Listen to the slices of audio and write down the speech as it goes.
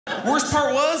Worst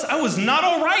part was, I was not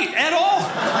all right at all.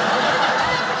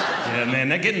 Yeah, man,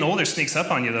 that getting older sneaks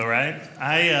up on you though, right?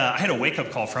 I had a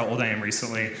wake-up call for how old I am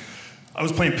recently. I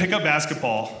was playing pickup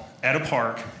basketball at a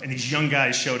park, and these young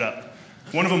guys showed up.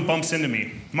 One of them bumps into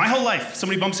me. My whole life,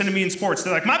 somebody bumps into me in sports.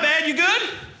 They're like, my bad, you good?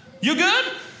 You good?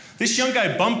 This young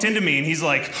guy bumped into me, and he's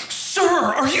like, sir,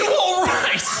 are you all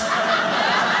right?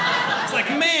 It's like,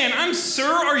 man, I'm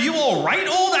sir, are you all right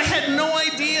old? I had no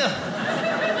idea.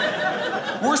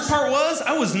 Worst part was,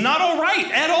 I was not all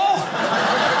right at all.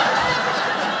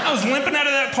 I was limping out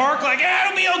of that park like,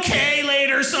 it'll be okay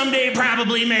later, someday,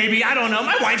 probably, maybe. I don't know.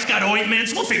 My wife's got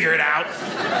ointments. We'll figure it out.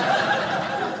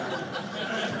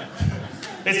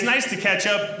 It's nice to catch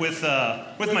up with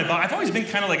my boss. I've always been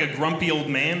kind of like a grumpy old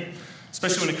man,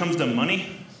 especially when it comes to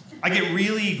money. I get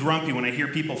really grumpy when I hear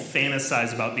people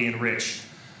fantasize about being rich.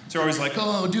 So they're always like,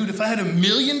 oh, dude, if I had $1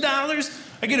 million,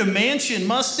 I'd get a mansion,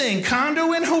 Mustang,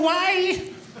 condo in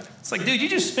Hawaii. It's like, dude, you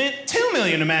just spent $2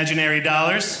 million imaginary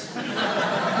dollars.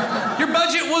 Your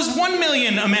budget was $1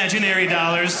 million imaginary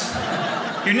dollars.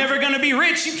 You're never gonna be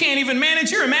rich. You can't even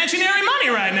manage your imaginary money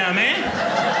right now, man.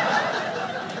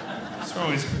 So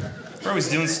we're always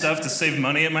doing stuff to save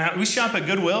money at my house. We shop at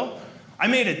Goodwill. I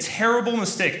made a terrible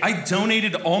mistake. I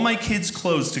donated all my kids'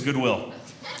 clothes to Goodwill.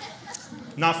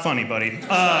 Not funny, buddy.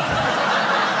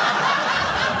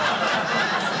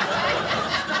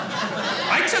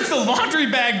 I took the laundry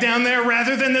bag down there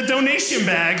rather than the donation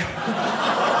bag.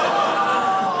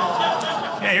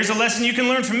 Yeah, here's a lesson you can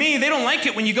learn from me. They don't like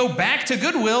it when you go back to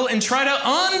Goodwill and try to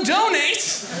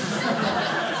undonate.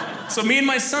 So me and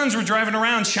my sons were driving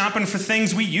around shopping for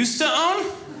things we used to own.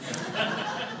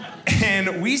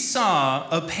 And we saw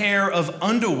a pair of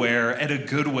underwear at a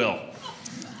Goodwill.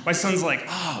 My son's like,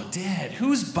 oh, Dad,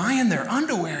 who's buying their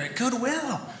underwear at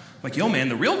Goodwill? I'm like, yo, man,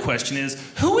 the real question is,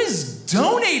 who is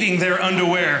donating their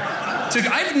underwear?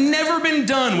 I've never been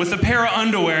done with a pair of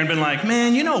underwear and been like,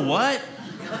 man, you know what?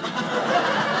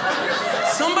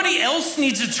 Somebody else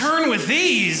needs a turn with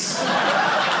these.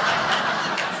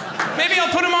 Maybe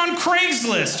I'll put them on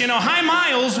Craigslist. You know, high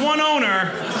miles, one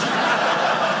owner.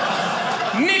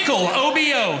 Nickel,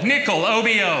 OBO, nickel,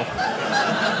 OBO.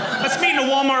 Let's meet in a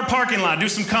Walmart parking lot, do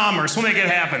some commerce, we'll make it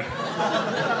happen.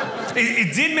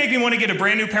 It did make me want to get a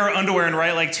brand new pair of underwear and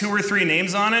write like 2 or 3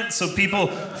 names on it so people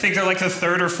think they're like the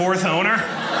 3rd or 4th owner.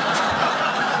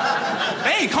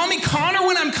 Hey, call me Connor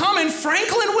when I'm coming,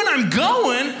 Franklin when I'm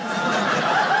going.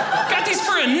 Got these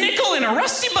for a nickel in a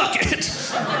rusty bucket.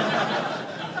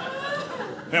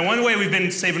 Now, one way we've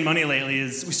been saving money lately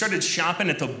is we started shopping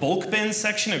at the bulk bin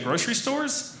section at grocery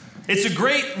stores. It's a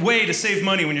great way to save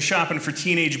money when you're shopping for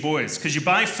teenage boys, because you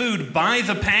buy food by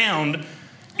the pound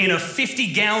in a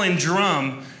 50-gallon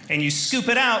drum, and you scoop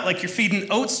it out like you're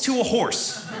feeding oats to a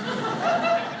horse.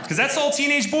 Because that's all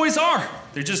teenage boys are.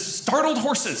 They're just startled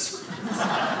horses.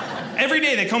 Every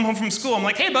day they come home from school, I'm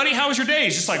like, hey, buddy, how was your day?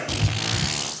 He's just like...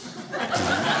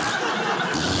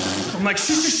 I'm like,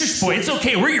 shush, shush, shush, boy, it's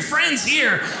okay, we're your friends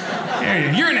here.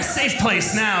 You're in a safe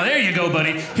place now. There you go,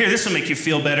 buddy. Here, this will make you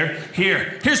feel better.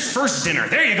 Here's first dinner.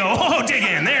 There you go. Oh, dig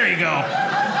in, there you go.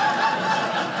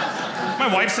 My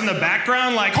wife's in the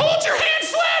background like, hold your hand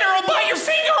flat or I'll bite your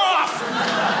finger off.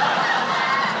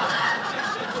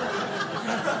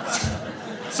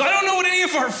 So I don't know what any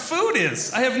of our food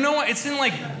is. I have no, it's in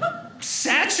like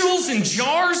satchels and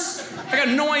jars. I got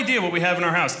no idea what we have in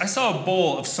our house. I saw a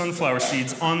bowl of sunflower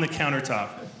seeds on the countertop.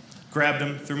 Grabbed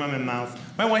them, threw them in my mouth.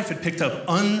 My wife had picked up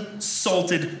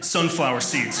unsalted sunflower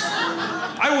seeds.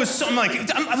 I was like,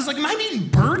 am I eating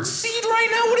bird seed right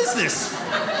now? What is this?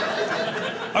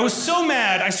 I was so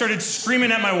mad, I started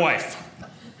screaming at my wife.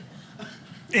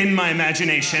 In my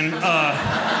imagination.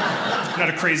 Not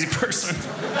a crazy person.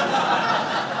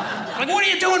 Like, what are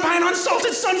you doing buying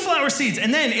unsalted sunflower seeds?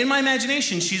 And then, in my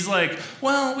imagination, she's like,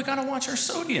 well, we gotta watch our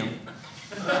sodium.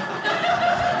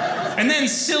 And then,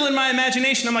 still in my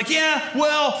imagination, I'm like, yeah,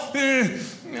 well,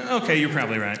 okay, you're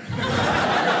probably right.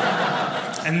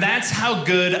 And that's how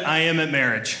good I am at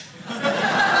marriage.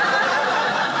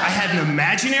 I had an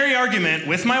imaginary argument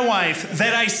with my wife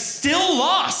that I still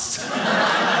lost.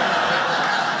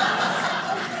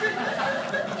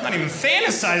 I'm not even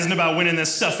fantasizing about winning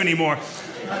this stuff anymore.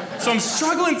 So I'm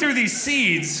struggling through these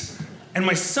seeds, and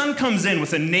my son comes in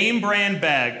with a name brand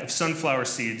bag of sunflower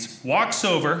seeds, walks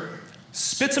over,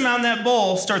 spits them out in that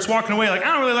bowl, starts walking away like,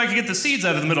 I don't really like to get the seeds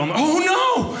out of the middle. I'm like, oh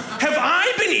no! Have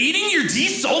I been eating your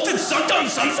desalted, sucked-on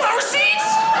sunflower seeds?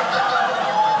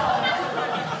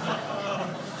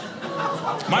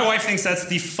 My wife thinks that's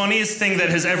the funniest thing that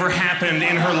has ever happened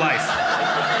in her life.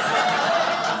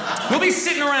 We'll be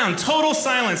sitting around, total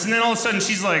silence, and then all of a sudden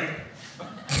she's like,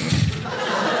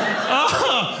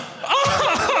 oh,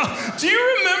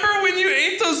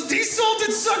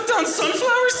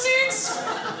 sunflower seeds?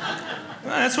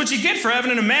 Well, that's what you get for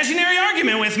having an imaginary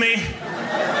argument with me.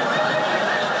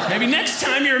 Maybe next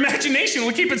time your imagination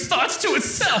will keep its thoughts to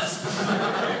itself.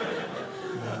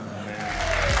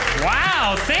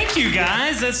 Wow, thank you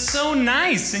guys. That's so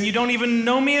nice. And you don't even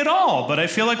know me at all, but I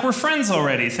feel like we're friends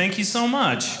already. Thank you so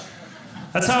much.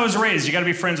 That's how I was raised. You gotta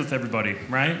be friends with everybody,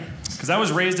 right? Because I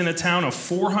was raised in a town of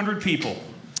 400 people.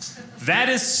 That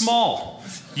is small.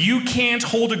 You can't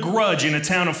hold a grudge in a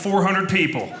town of 400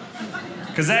 people.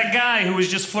 Because that guy who was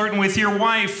just flirting with your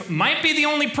wife might be the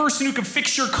only person who can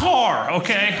fix your car,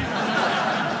 okay?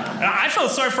 I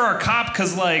felt sorry for our cop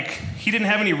because, like, he didn't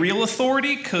have any real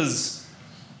authority because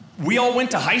we all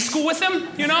went to high school with him,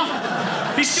 you know?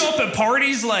 He'd show up at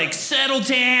parties like, settle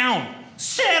down,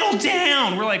 settle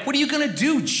down. We're like, what are you gonna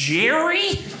do, Jerry?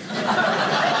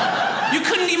 You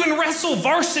couldn't even wrestle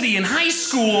varsity in high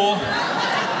school.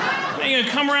 Are you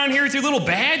gonna come around here with your little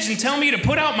badge and tell me to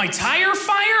put out my tire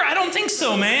fire? I don't think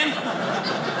so, man.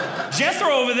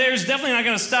 Jethro over there is definitely not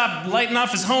gonna stop lighting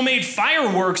off his homemade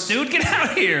fireworks, dude. Get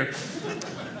out here.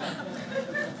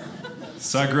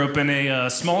 So I grew up in a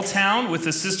small town with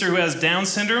a sister who has Down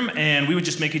syndrome, and we would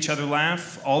just make each other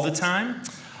laugh all the time.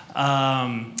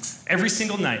 Every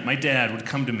single night, my dad would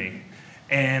come to me,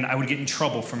 and I would get in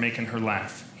trouble for making her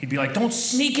laugh. He'd be like, don't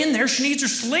sneak in there, she needs her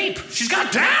sleep. She's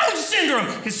got Down syndrome.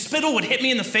 His spittle would hit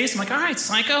me in the face. I'm like, all right,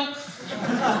 psycho.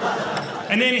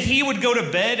 And then he would go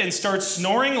to bed and start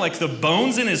snoring like the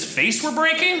bones in his face were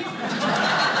breaking.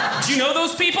 Do you know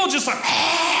those people? Just like,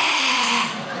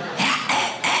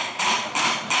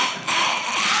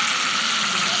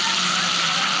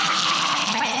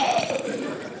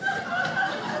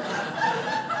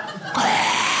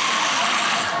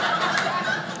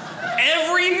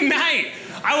 every night.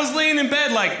 I was laying in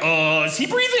bed like, is he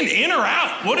breathing in or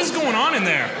out? What is going on in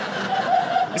there?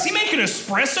 Is he making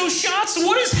espresso shots?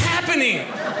 What is happening?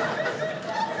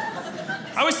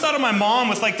 I always thought of my mom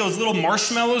with like those little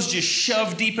marshmallows just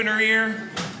shoved deep in her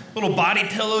ear. Little body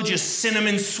pillow, just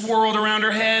cinnamon swirled around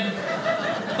her head.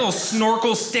 Little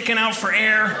snorkel sticking out for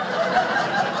air.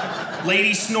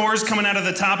 Lady snores coming out of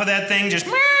the top of that thing, just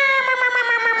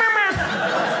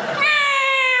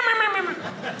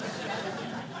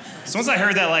So once I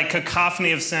heard that like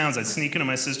cacophony of sounds, I'd sneak into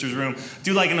my sister's room,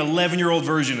 do like an 11-year-old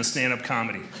version of stand-up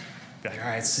comedy. Be like, all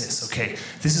right, sis, okay,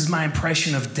 this is my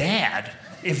impression of Dad.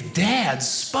 If Dad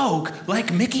spoke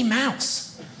like Mickey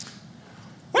Mouse.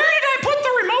 Where did I put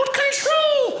the remote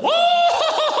control?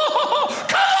 Oh,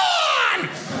 come on!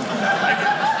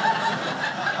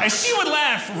 And she would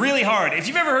laugh really hard. If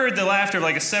you've ever heard the laughter of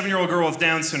like a 7-year-old girl with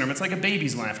Down syndrome, it's like a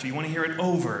baby's laughter. You want to hear it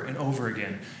over and over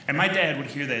again. And my dad would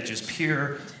hear that just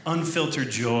pure, unfiltered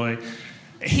joy.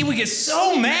 He would get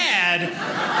so mad,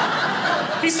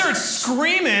 he started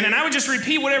screaming, and I would just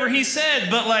repeat whatever he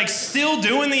said, but like still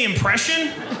doing the impression.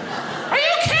 Are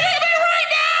you kidding me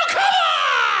right now? Come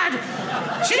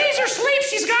on! She needs her sleep.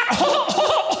 She's got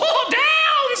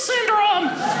Down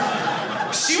syndrome.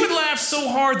 She would laugh so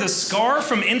hard the scar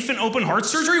from infant open heart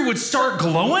surgery would start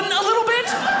glowing a little bit.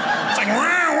 It's like,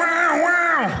 wow, wow,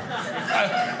 wow.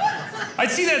 I'd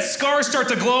see that scar start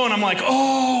to glow, and I'm like,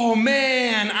 oh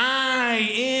man, I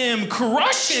am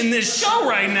crushing this show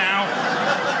right now.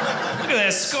 Look at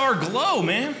that scar glow,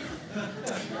 man.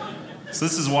 So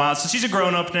this is wild. So she's a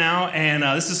grown-up now, and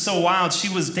this is so wild. She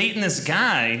was dating this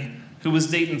guy who was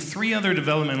dating 3 other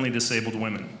developmentally disabled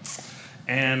women.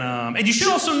 And you should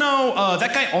also know,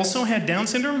 that guy also had Down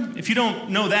syndrome. If you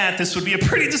don't know that, this would be a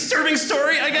pretty disturbing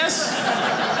story, I guess.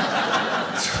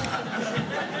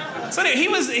 So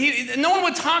anyway, no one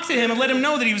would talk to him and let him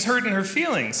know that he was hurting her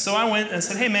feelings. So I went and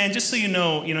said, hey man, just so you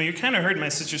know, you're kind of hurting my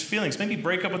sister's feelings. Maybe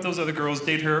break up with those other girls,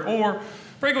 date her, or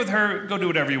break up with her, go do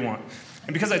whatever you want.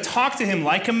 And because I talked to him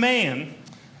like a man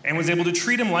and was able to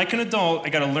treat him like an adult, I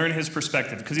got to learn his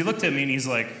perspective. Because he looked at me and he's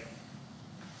like,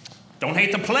 don't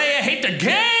hate the player, hate the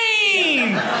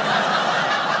game.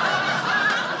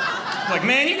 Like,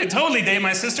 man, you could totally date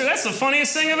my sister. That's the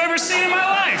funniest thing I've ever seen in my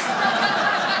life.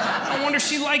 I wonder if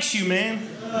she likes you, man.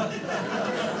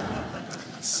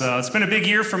 So it's been a big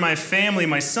year for my family.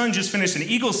 My son just finished an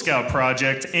Eagle Scout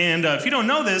project, and if you don't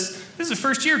know this is the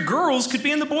first year girls could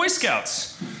be in the Boy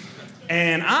Scouts.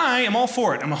 And I am all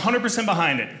for it. I'm 100%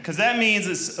 behind it, because that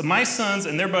means my sons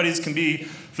and their buddies can be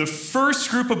the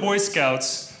first group of Boy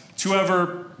Scouts to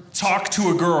ever talk to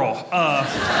a girl.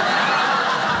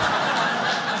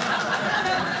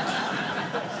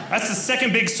 That's the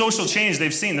second big social change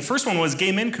they've seen. The first one was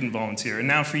gay men couldn't volunteer, and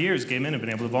now for years, gay men have been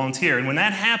able to volunteer. And when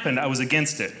that happened, I was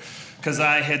against it, because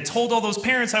I had told all those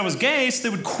parents I was gay, so they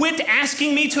would quit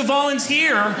asking me to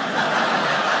volunteer.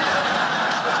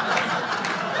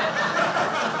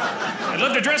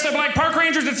 love to dress up like park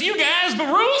rangers with you guys, but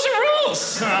rules are rules.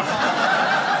 So,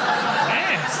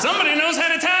 hey, somebody knows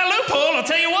how to tie a loophole, I'll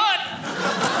tell you what.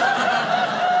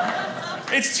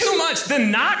 It's too much. The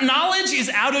not knowledge is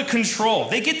out of control.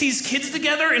 They get these kids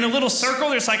together in a little circle.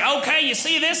 They're just like, okay, you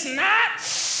see this knot?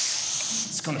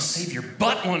 It's gonna save your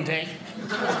butt one day.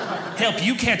 Help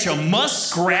you catch a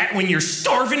muskrat when you're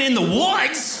starving in the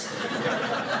woods.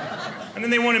 And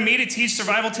then they wanted me to teach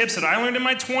survival tips that I learned in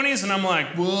my 20s, and I'm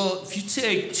like, well, if you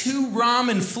take 2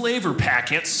 ramen flavor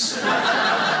packets,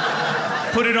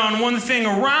 put it on one thing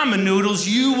of ramen noodles,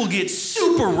 you will get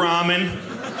super ramen.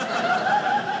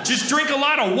 Just drink a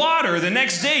lot of water. The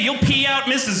next day, you'll pee out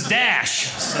Mrs.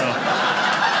 Dash. So.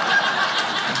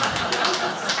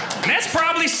 And that's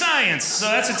probably science, so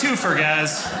that's a twofer,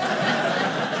 guys.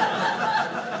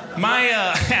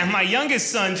 My youngest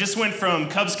son just went from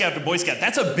Cub Scout to Boy Scout.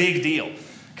 That's a big deal,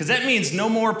 because that means no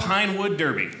more Pine Wood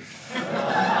Derby.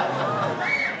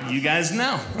 You guys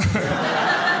know.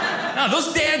 No,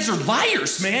 those dads are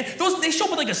liars, man. They show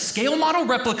up with like a scale model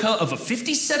replica of a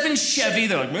 57 Chevy.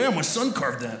 They're like, man, my son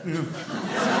carved that. Yeah.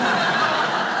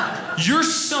 Your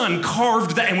son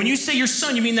carved that. And when you say your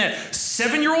son, you mean that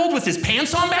 7-year-old with his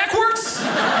pants on backwards?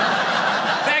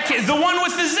 That kid, the one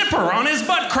with the zipper on his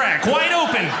butt crack, wide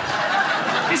open.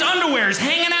 His underwear is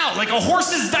hanging out like a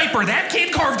horse's diaper. That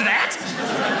kid carved that?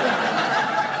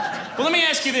 Well, let me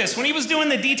ask you this. When he was doing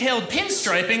the detailed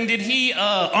pinstriping, did he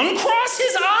uncross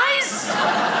his eyes?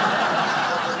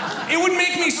 It would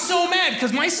make me so mad,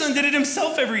 because my son did it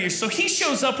himself every year. So he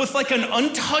shows up with like an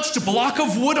untouched block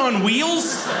of wood on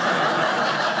wheels.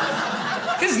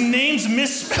 His name's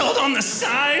misspelled on the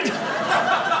side.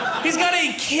 He's got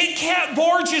a Kit Kat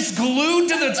bar just glued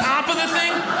to the top of the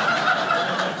thing.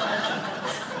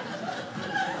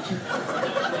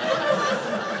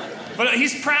 But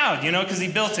he's proud, you know, because he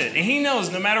built it. And he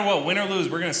knows no matter what, win or lose,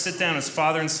 we're going to sit down as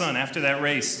father and son after that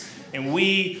race, and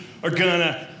we are going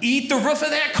to eat the roof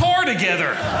of that car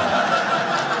together.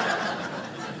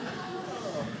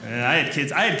 And I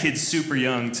had kids super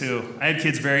young, too. I had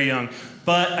kids very young.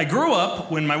 But I grew up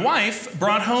when my wife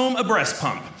brought home a breast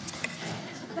pump.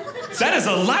 That is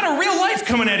a lot of real life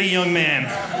coming at a young man.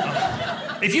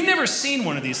 If you've never seen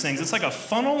one of these things, it's like a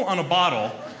funnel on a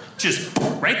bottle. Just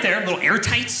right there, a little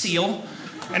airtight seal.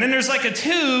 And then there's like a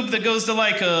tube that goes to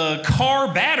like a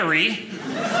car battery.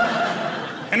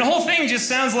 And the whole thing just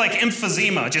sounds like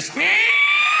emphysema, just... We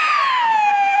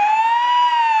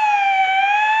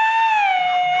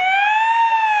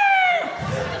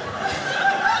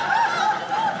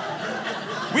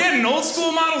had an old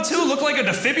school model too, looked like a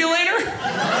defibrillator.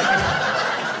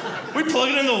 We plug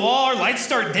it in the wall, our lights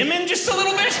start dimming just a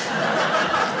little bit.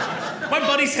 My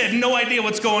buddies had no idea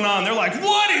what's going on. They're like,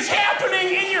 what is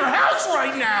happening in your house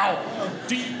right now?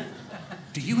 Do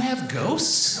you have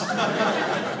ghosts?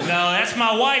 No, that's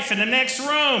my wife in the next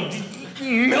room,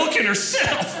 milking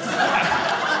herself.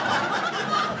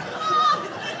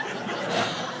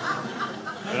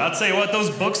 But I'll tell you what,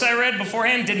 those books I read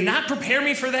beforehand did not prepare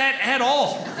me for that at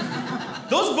all.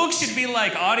 Those books should be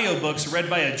like audiobooks read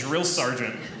by a drill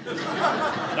sergeant.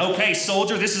 Okay,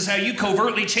 soldier, this is how you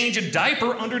covertly change a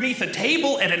diaper underneath a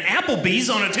table at an Applebee's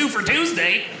on a 2 for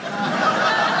Tuesday.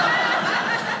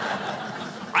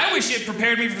 I wish it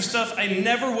prepared me for stuff I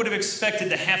never would have expected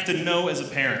to have to know as a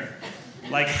parent.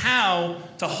 Like how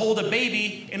to hold a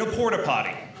baby in a porta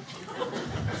potty.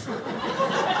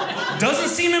 Doesn't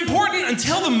seem important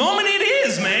until the moment it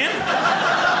is, man.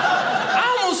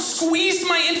 I almost squeezed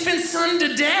my infant son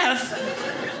to death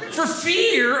for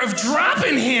fear of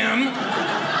dropping him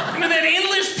into that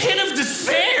endless pit of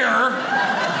despair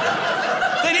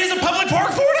that is a public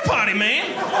park porta potty, man.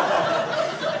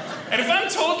 And if I'm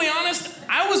totally honest,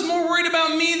 I was more worried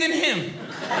about me than him.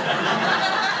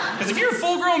 Because if you're a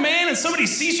full-grown man and somebody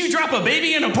sees you drop a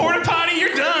baby in a porta potty,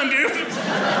 you're done, dude.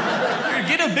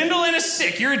 Get a bindle and a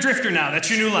stick. You're a drifter now. That's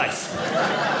your new life.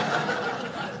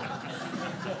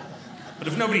 But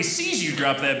if nobody sees you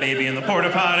drop that baby in the porta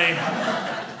potty,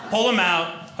 pull him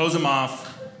out, hose him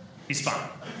off, he's fine.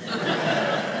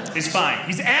 He's fine.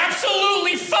 He's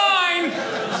absolutely fine.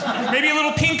 Maybe a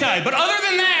little pink eye, but other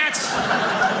than that,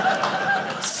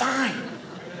 it's fine.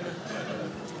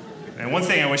 And one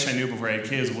thing I wish I knew before I had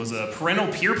kids was parental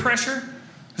peer pressure.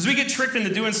 Because we get tricked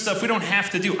into doing stuff we don't have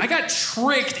to do. I got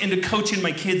tricked into coaching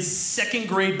my kid's 2nd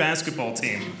grade basketball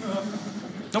team.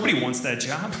 Nobody wants that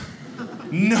job.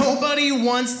 Nobody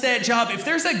wants that job. If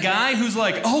there's a guy who's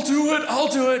like, I'll do it,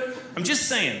 I'm just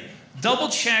saying, double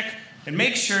check and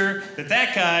make sure that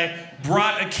that guy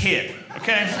brought a kid,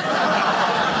 okay?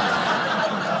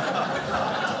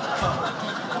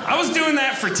 I was doing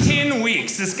that for 10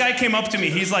 weeks. This guy came up to me.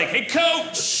 He's like, hey,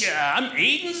 coach, I'm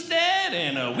Aiden's dad,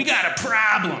 and we got a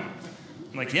problem.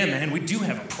 I'm like, yeah, man, we do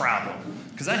have a problem.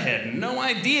 Because I had no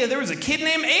idea there was a kid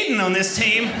named Aiden on this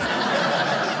team.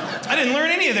 I didn't learn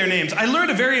any of their names. I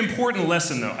learned a very important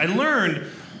lesson, though. I learned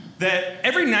that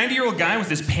every 90-year-old guy with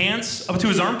his pants up to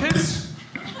his armpits,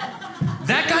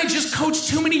 that guy just coached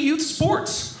too many youth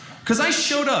sports. Because I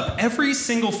showed up, every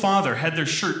single father had their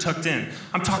shirt tucked in.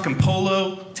 I'm talking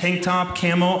polo, tank top,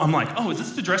 camo. I'm like, oh, is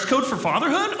this the dress code for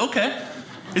fatherhood? Okay.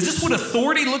 Is this what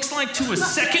authority looks like to a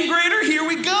second grader? Here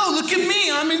we go, look at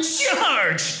me, I'm in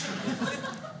charge.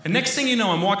 And next thing you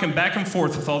know, I'm walking back and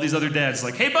forth with all these other dads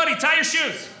like, hey buddy, tie your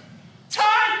shoes. Tie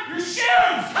your shoes!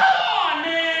 Come on,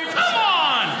 man, come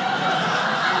on!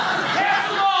 Pass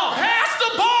the ball, pass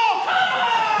the ball, come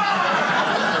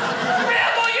on!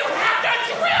 Dribble, you have to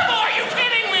dribble, are you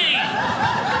kidding me?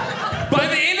 By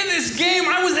the end of this game,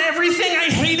 I was everything I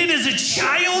hated as a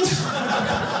child.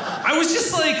 I was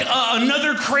just like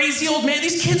another crazy old man.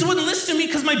 These kids wouldn't listen to me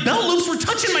because my belt loops were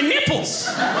touching my nipples.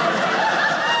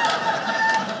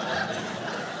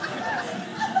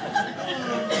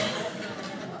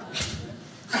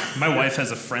 My wife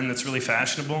has a friend that's really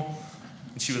fashionable,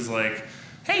 and she was like,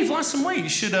 hey, you've lost some weight. You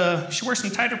should wear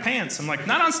some tighter pants. I'm like,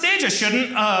 not on stage, I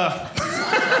shouldn't. Yeah,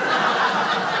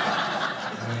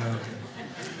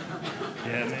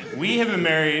 man. We have been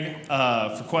married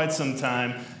for quite some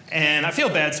time, and I feel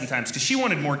bad sometimes because she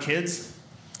wanted more kids,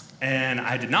 and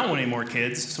I did not want any more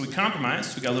kids, so we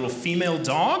compromised. We got a little female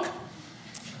dog.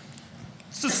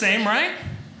 It's the same, right?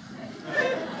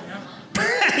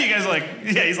 You guys are like,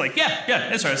 yeah, he's like, yeah,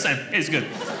 that's right, same. It's good.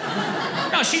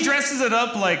 No, she dresses it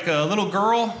up like a little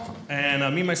girl, and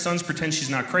me and my sons pretend she's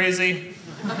not crazy.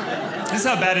 This is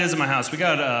how bad it is in my house. We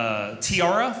got a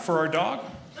tiara for our dog.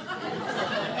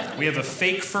 We have a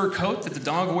fake fur coat that the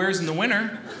dog wears in the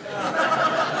winter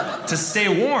to stay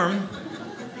warm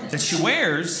that she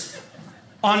wears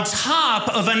on top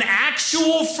of an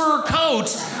actual fur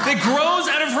coat that grows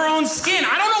out of her own skin.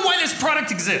 I don't know why this product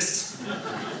exists.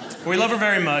 We love her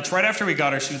very much. Right after we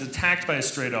got her, she was attacked by a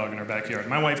stray dog in our backyard.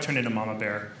 My wife turned into Mama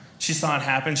Bear. She saw it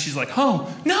happen. She's like,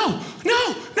 oh, no.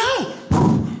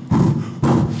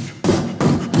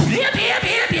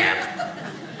 Yip.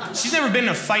 She's never been in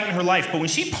a fight in her life, but when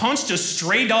she punched a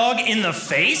stray dog in the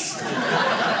face,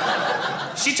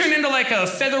 she turned into like a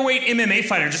featherweight MMA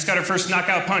fighter, just got her first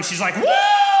knockout punch. She's like,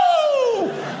 woo!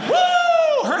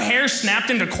 Woo! Her hair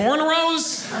snapped into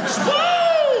cornrows. She's,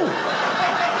 woo!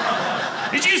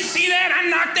 Did you see that? I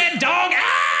knocked that dog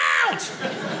out!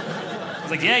 I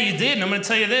was like, yeah, you did, and I'm gonna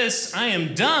tell you this, I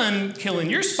am done killing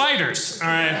your spiders, all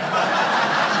right?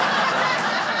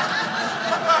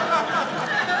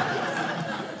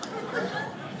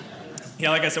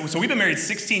 Yeah, like I said, so we've been married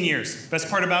 16 years. Best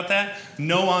part about that,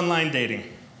 no online dating.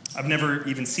 I've never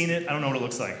even seen it, I don't know what it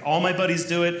looks like. All my buddies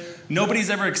do it. Nobody's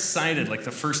ever excited like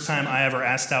the first time I ever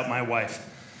asked out my wife.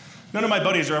 None of my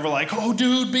buddies are ever like, oh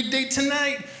dude, big date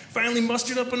tonight. Finally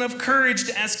mustered up enough courage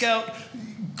to ask out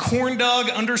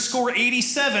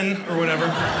corndog_87 or whatever.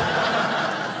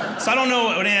 So I don't know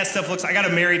what any of that stuff looks like. I got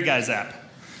a Married Guys app.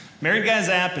 Married Guys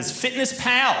app is Fitness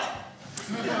Pal.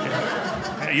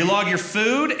 You log your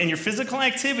food and your physical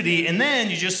activity, and then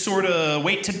you just sort of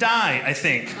wait to die, I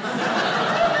think.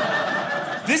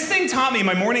 This thing taught me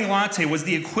my morning latte was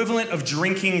the equivalent of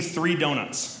drinking 3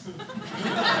 donuts.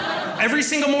 Every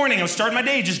single morning, I was starting my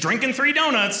day just drinking 3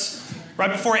 donuts. Right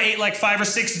before I ate like 5 or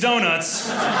 6 donuts.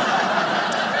 So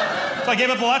I gave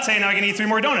up the latte, now I can eat 3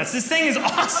 more donuts. This thing is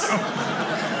awesome.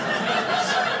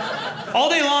 All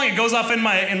day long, it goes off in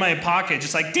my pocket,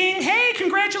 just like, ding, hey,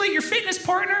 congratulate your fitness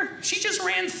partner. She just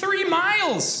ran 3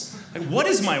 miles. Like, what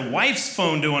is my wife's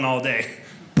phone doing all day?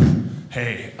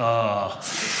 Hey,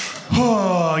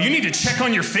 you need to check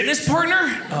on your fitness partner?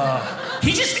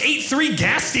 He just ate 3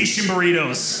 gas station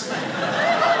burritos.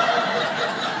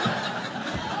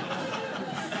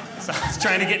 So I was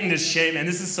trying to get into shape, man.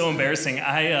 This is so embarrassing.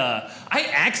 I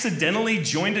accidentally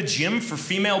joined a gym for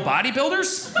female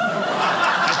bodybuilders.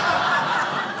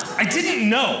 I didn't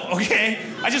know, okay?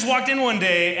 I just walked in one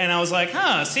day and I was like,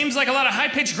 seems like a lot of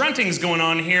high-pitched grunting's going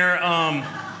on here.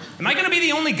 Am I gonna be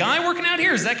the only guy working out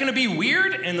here? Is that gonna be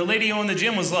weird? And the lady who owned the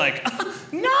gym was like,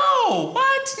 no,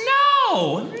 what?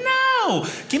 No.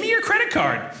 Give me your credit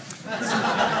card.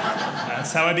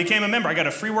 That's how I became a member. I got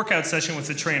a free workout session with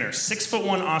the trainer,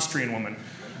 6'1" Austrian woman.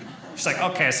 She's like,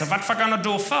 okay, so what we're gonna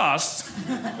do first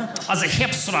are the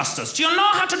hip thrusters. Do you know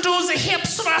how to do the hip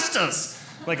thrusters?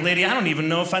 Like, lady, I don't even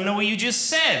know if I know what you just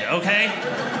said, okay?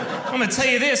 I'm gonna tell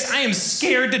you this, I am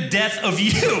scared to death of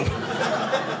you.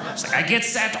 She's like, I get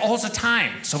that all the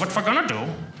time. So what we're gonna do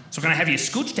So we're gonna have you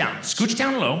scooch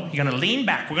down low. You're gonna lean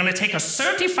back. We're gonna take a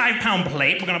 35-pound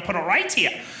plate. We're gonna put it right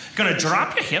here. You're gonna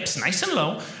drop your hips nice and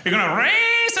low. You're gonna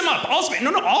raise them up. All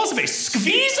the way.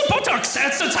 Squeeze the buttocks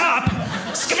at the top.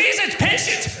 Squeeze it, pinch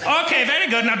it. Okay, very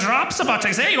good. Now drop the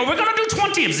buttocks. There you go. We're gonna do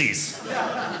 20 of these.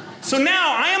 So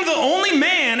now I am the only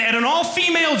man at an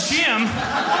all-female gym.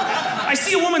 I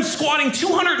see a woman squatting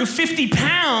 250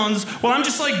 pounds while I'm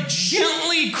just like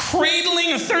gently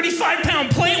cradling a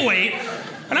 35-pound plate weight.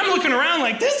 And I'm looking around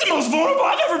like, this is the most vulnerable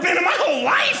I've ever been in my whole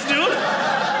life, dude.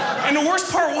 And the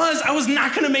worst part was, I was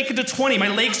not gonna make it to 20. My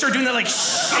legs started doing that like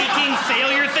shaking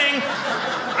failure thing.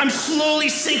 I'm slowly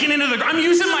sinking into the ground. I'm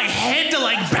using my head to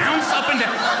like bounce up and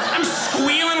down. I'm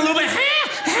squealing a little bit.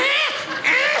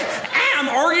 I'm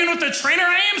arguing with the trainer.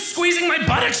 I am squeezing my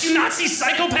buttocks, you Nazi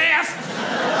psychopath.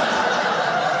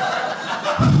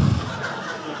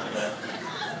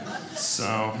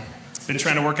 So, been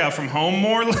trying to work out from home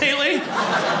more lately.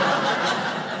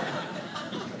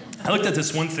 I looked at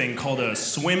this one thing called a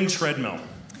swim treadmill.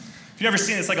 If you've ever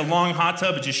seen it, it's like a long hot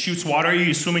tub. It just shoots water at you.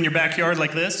 You swim in your backyard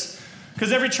like this.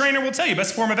 Because every trainer will tell you,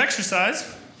 best form of exercise,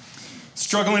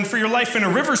 struggling for your life in a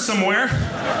river somewhere.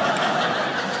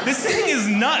 This thing is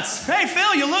nuts. Hey,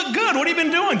 Phil, you look good. What have you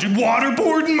been doing? Just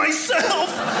waterboarding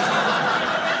myself.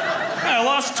 I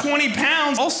lost 20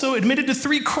 pounds. Also admitted to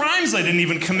 3 crimes I didn't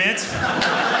even commit.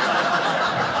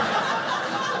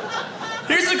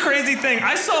 Here's the crazy thing.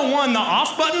 I saw one, the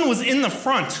off button was in the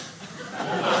front.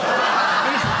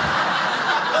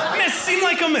 And it seemed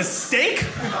like a mistake.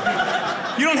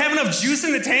 You don't have enough juice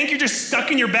in the tank, you're just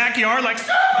stuck in your backyard like,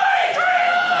 somebody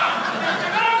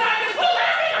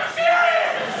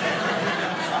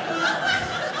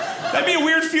That'd be a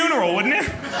weird funeral, wouldn't it?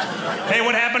 Hey,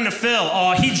 what happened to Phil?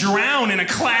 Oh, he drowned in a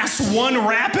Class 1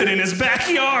 rapid in his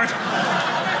backyard.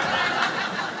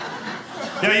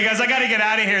 Yo, you guys, I gotta get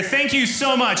out of here. Thank you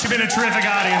so much. You've been a terrific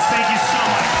audience. Thank you so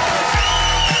much.